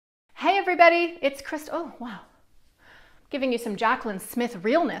Hey everybody, it's Crystal. Oh wow, giving you some Jacqueline Smith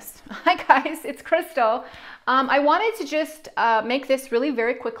realness. Hi guys, it's Crystal. I wanted to just make this really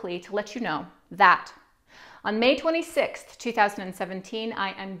very quickly to let you know that on May 26th, 2017,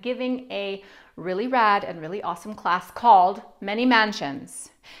 I am giving a really rad and really awesome class called Many Mansions,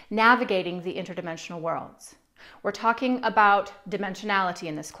 Navigating the Interdimensional Worlds. We're talking about dimensionality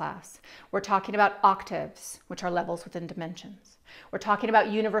in this class. We're talking about octaves, which are levels within dimensions. We're talking about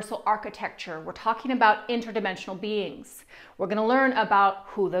universal architecture. We're talking about interdimensional beings. We're going to learn about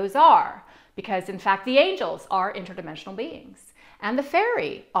who those are, because in fact the angels are interdimensional beings, and the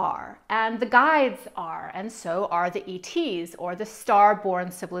fairy are, and the guides are, and so are the ETs, or the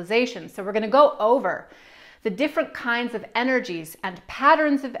star-born civilizations. So we're going to go over the different kinds of energies and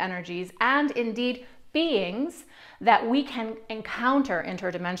patterns of energies, and indeed beings that we can encounter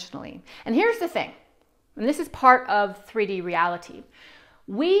interdimensionally. And here's the thing, and this is part of 3D reality.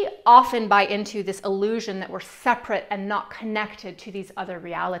 We often buy into this illusion that we're separate and not connected to these other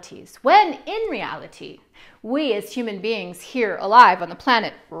realities, when in reality, we as human beings here alive on the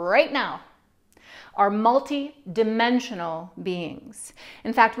planet right now are multi-dimensional beings.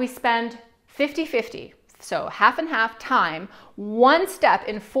 In fact, we spend 50-50. So half and half time, one step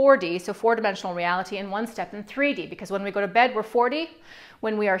in 4D, so four-dimensional reality, and one step in 3D, because when we go to bed, we're 4D.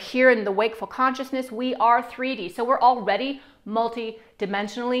 When we are here in the wakeful consciousness, we are 3D. So we're already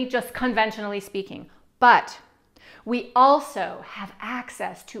multi-dimensionally, just conventionally speaking. But we also have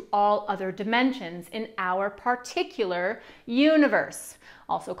access to all other dimensions in our particular universe,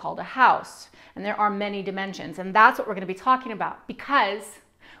 also called a house. And there are many dimensions, and that's what we're going to be talking about, because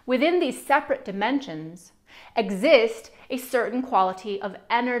within these separate dimensions exist a certain quality of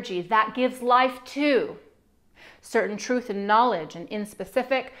energy that gives life to certain truth and knowledge, and in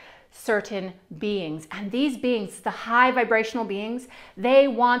specific, certain beings. And these beings, the high vibrational beings, they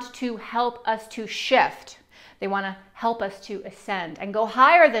want to help us to shift. They want to help us to ascend and go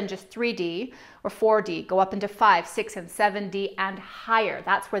higher than just 3D or 4D, go up into 5, 6, and 7D and higher.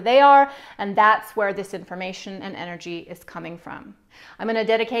 That's where they are, and that's where this information and energy is coming from. I'm going to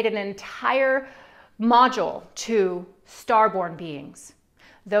dedicate an entire module to starborn beings.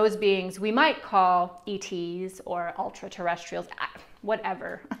 Those beings we might call ETs or ultra-terrestrials,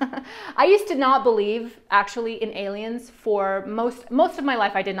 whatever. I used to not believe actually in aliens for most of my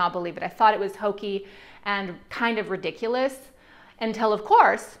life. I did not believe it. I thought it was hokey and kind of ridiculous until, of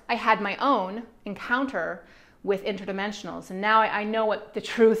course, I had my own encounter with interdimensionals. And now I know what the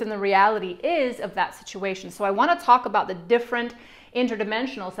truth and the reality is of that situation. So I want to talk about the different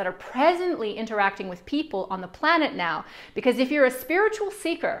interdimensionals that are presently interacting with people on the planet now. Because if you're a spiritual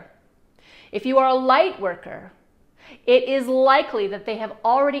seeker, if you are a light worker, it is likely that they have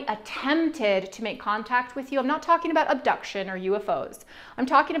already attempted to make contact with you. I'm not talking about abduction or UFOs. I'm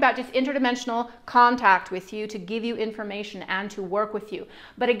talking about just interdimensional contact with you to give you information and to work with you.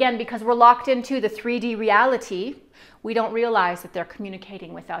 But again, because we're locked into the 3D reality, we don't realize that they're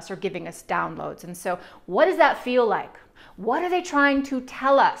communicating with us or giving us downloads. And so what does that feel like? What are they trying to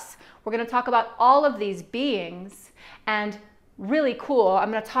tell us? We're going to talk about all of these beings, and really cool,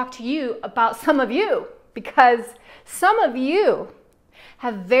 I'm going to talk to you about some of you, because some of you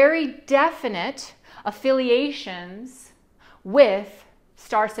have very definite affiliations with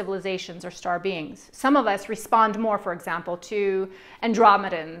star civilizations or star beings. Some of us respond more, for example, to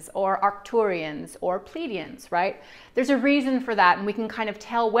Andromedans or Arcturians or Pleiadians, right? There's a reason for that, and we can kind of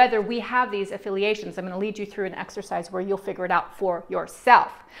tell whether we have these affiliations. I'm going to lead you through an exercise where you'll figure it out for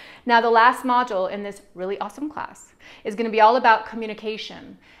yourself. Now, the last module in this really awesome class is going to be all about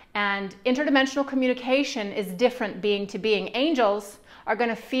communication. And interdimensional communication is different being to being. Angels are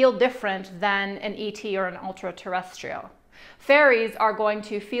going to feel different than an ET or an ultra-terrestrial. Fairies are going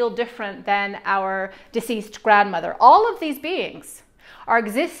to feel different than our deceased grandmother. All of these beings are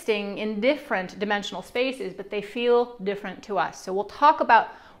existing in different dimensional spaces, but they feel different to us. So we'll talk about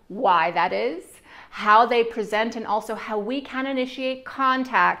why that is, how they present, and also how we can initiate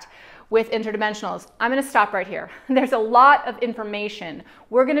contact with interdimensionals. I'm going to stop right here. There's a lot of information.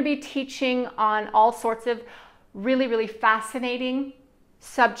 We're going to be teaching on all sorts of really, really fascinating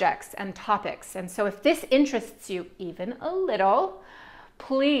subjects and topics. And so if this interests you even a little,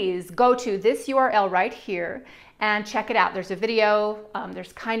 please go to this URL right here and check it out. There's a video,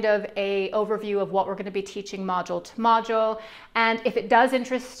 there's kind of a overview of what we're going to be teaching module to module. And if it does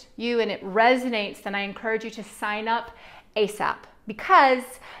interest you and it resonates, then I encourage you to sign up ASAP, because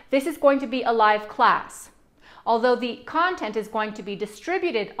this is going to be a live class. Although the content is going to be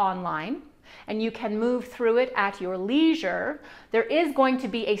distributed online, and you can move through it at your leisure, there is going to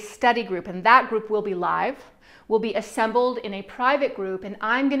be a study group, and that group will be live. will be assembled in a private group, and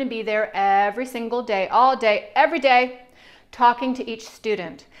I'm going to be there every single day, all day, every day, talking to each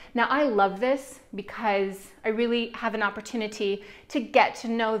student. Now, I love this because I really have an opportunity to get to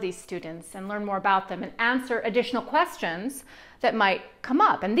know these students and learn more about them and answer additional questions that might come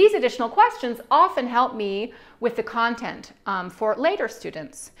up. And these additional questions often help me with the content for later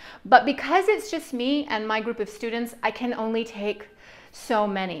students. But because it's just me and my group of students, I can only take so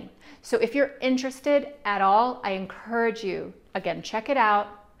many. So if you're interested at all, I encourage you, again, check it out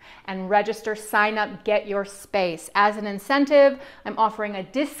and register, sign up, get your space. As an incentive, I'm offering a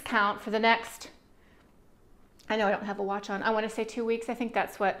discount for the next, I know I don't have a watch on, I want to say 2 weeks. I think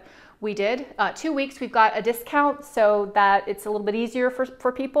that's what we did. 2 weeks, we've got a discount so that it's a little bit easier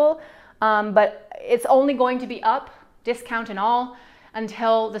for people. But it's only going to be up, discount and all,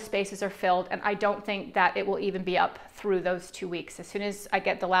 until the spaces are filled. And I don't think that it will even be up through those 2 weeks. As soon as I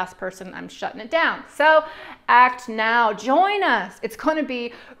get the last person, I'm shutting it down. So act now, join us. It's going to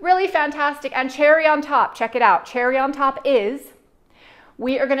be really fantastic. And cherry on top, check it out. Cherry on top is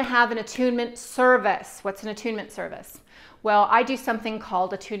we are going to have an attunement service. What's an attunement service? Well, I do something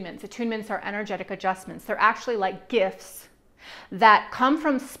called attunements. Attunements are energetic adjustments. They're actually like gifts that come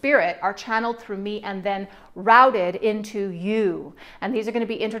from spirit, are channeled through me and then routed into you. And these are going to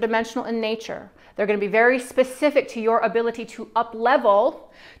be interdimensional in nature. They're going to be very specific to your ability to up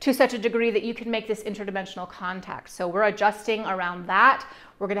level to such a degree that you can make this interdimensional contact. So we're adjusting around that.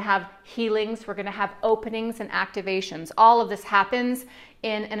 We're going to have healings. We're going to have openings and activations. All of this happens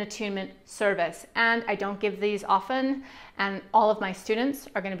in an attunement service. And I don't give these often. And all of my students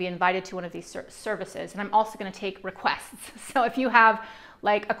are going to be invited to one of these services. And I'm also going to take requests. So if you have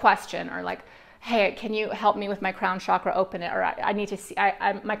like a question or like, hey, can you help me with my crown chakra, open it? Or I need to see,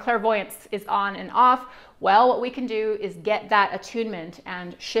 my clairvoyance is on and off. Well, what we can do is get that attunement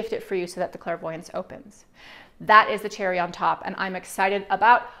and shift it for you so that the clairvoyance opens. That is the cherry on top, and I'm excited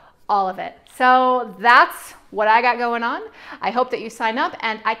about all of it. So that's what I got going on. I hope that you sign up,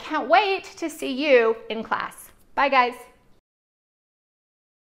 and I can't wait to see you in class. Bye, guys.